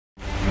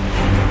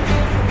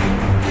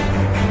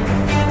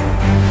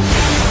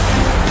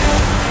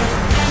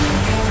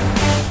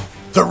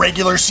The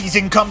regular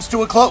season comes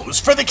to a close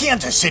for the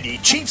Kansas City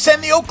Chiefs and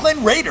the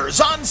Oakland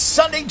Raiders on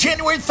Sunday,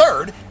 January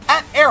 3rd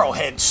at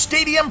Arrowhead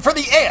Stadium for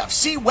the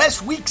AFC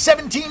West Week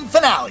 17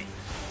 finale.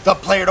 The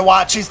player to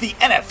watch is the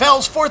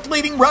NFL's fourth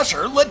leading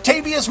rusher,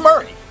 Latavius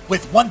Murray,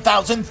 with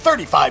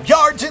 1,035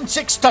 yards and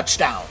 6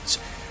 touchdowns.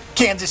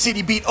 Kansas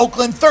City beat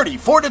Oakland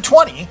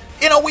 34-20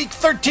 in a Week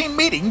 13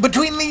 meeting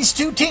between these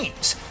two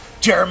teams.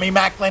 Jeremy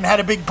Maclin had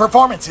a big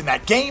performance in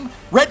that game,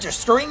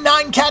 registering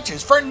 9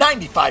 catches for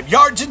 95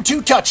 yards and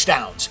 2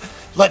 touchdowns.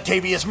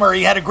 Latavius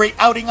Murray had a great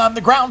outing on the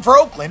ground for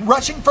Oakland,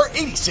 rushing for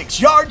 86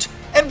 yards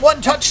and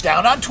 1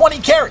 touchdown on 20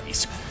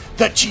 carries.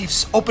 The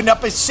Chiefs opened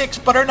up as 6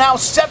 but are now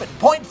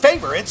 7-point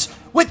favorites,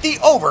 with the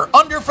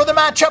over-under for the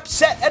matchup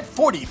set at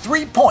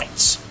 43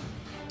 points.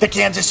 The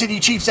Kansas City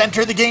Chiefs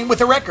enter the game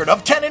with a record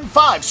of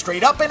 10-5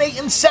 straight up and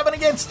 8-7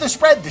 against the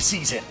spread this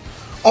season.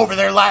 Over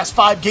their last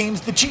 5 games,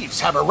 the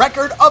Chiefs have a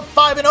record of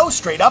 5-0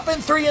 straight up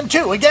and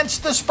 3-2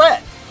 against the spread.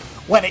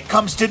 When it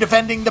comes to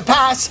defending the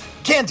pass,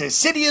 Kansas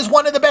City is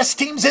one of the best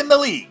teams in the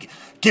league,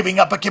 giving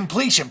up a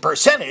completion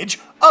percentage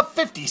of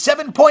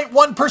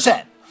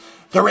 57.1%.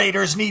 The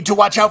Raiders need to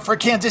watch out for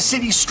Kansas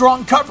City's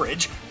strong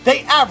coverage.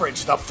 They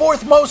average the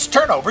 4th most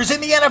turnovers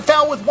in the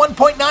NFL with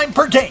 1.9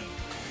 per game.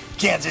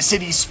 Kansas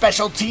City's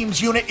special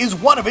teams unit is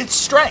one of its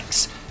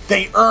strengths.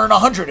 They earn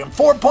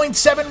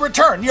 104.7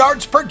 return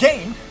yards per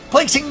game,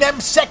 placing them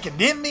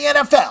 2nd in the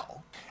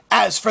NFL.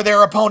 As for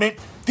their opponent,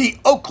 the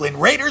Oakland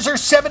Raiders are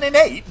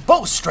 7-8,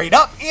 both straight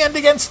up and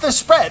against the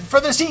spread for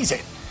the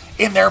season.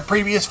 In their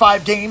previous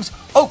 5 games,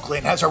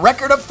 Oakland has a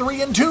record of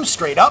 3-2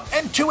 straight up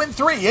and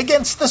 2-3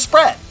 against the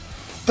spread.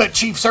 The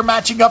Chiefs are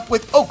matching up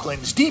with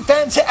Oakland's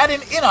defense at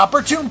an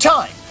inopportune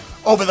time.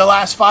 Over the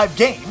last 5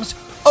 games,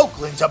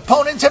 Oakland's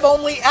opponents have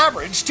only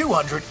averaged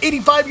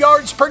 285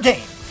 yards per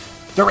game.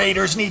 The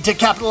Raiders need to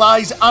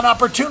capitalize on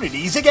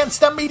opportunities against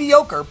the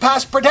mediocre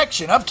pass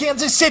protection of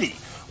Kansas City,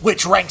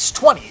 which ranks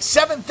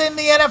 27th in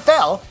the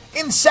NFL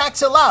in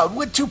sacks allowed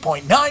with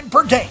 2.9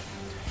 per game.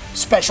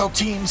 Special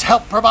teams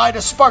help provide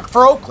a spark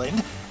for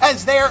Oakland,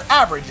 as they are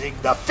averaging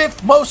the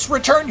 5th most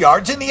return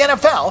yards in the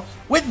NFL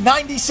with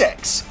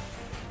 96.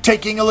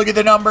 Taking a look at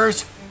the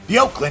numbers, the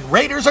Oakland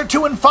Raiders are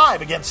 2-5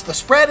 against the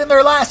spread in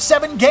their last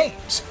 7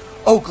 games.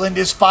 Oakland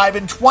is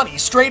 5-20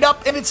 straight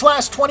up in its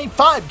last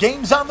 25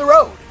 games on the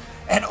road.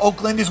 And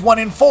Oakland is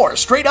 1-4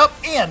 straight up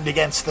and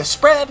against the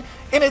spread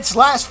in its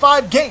last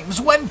 5 games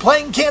when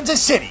playing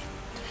Kansas City.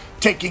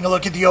 Taking a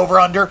look at the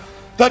over-under,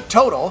 the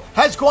total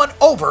has gone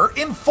over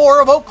in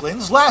 4 of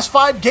Oakland's last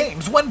 5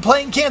 games when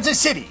playing Kansas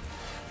City.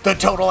 The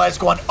total has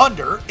gone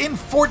under in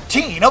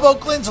 14 of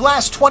Oakland's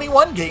last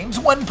 21 games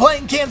when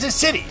playing Kansas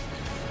City.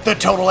 The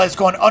total has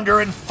gone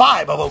under in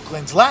 5 of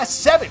Oakland's last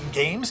 7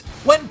 games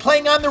when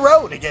playing on the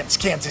road against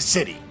Kansas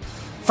City.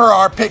 For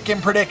our pick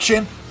and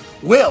prediction,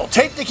 we'll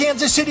take the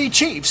Kansas City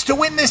Chiefs to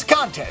win this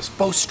contest,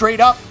 both straight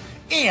up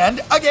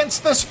and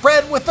against the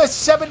spread with the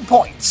 7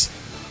 points.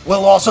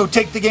 We'll also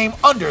take the game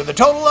under the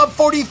total of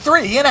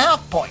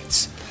 43.5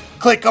 points.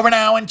 Click over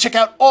now and check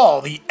out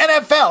all the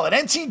NFL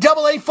and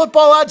NCAA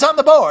football odds on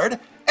the board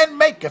and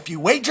make a few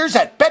wagers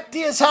at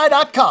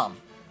betdsi.com.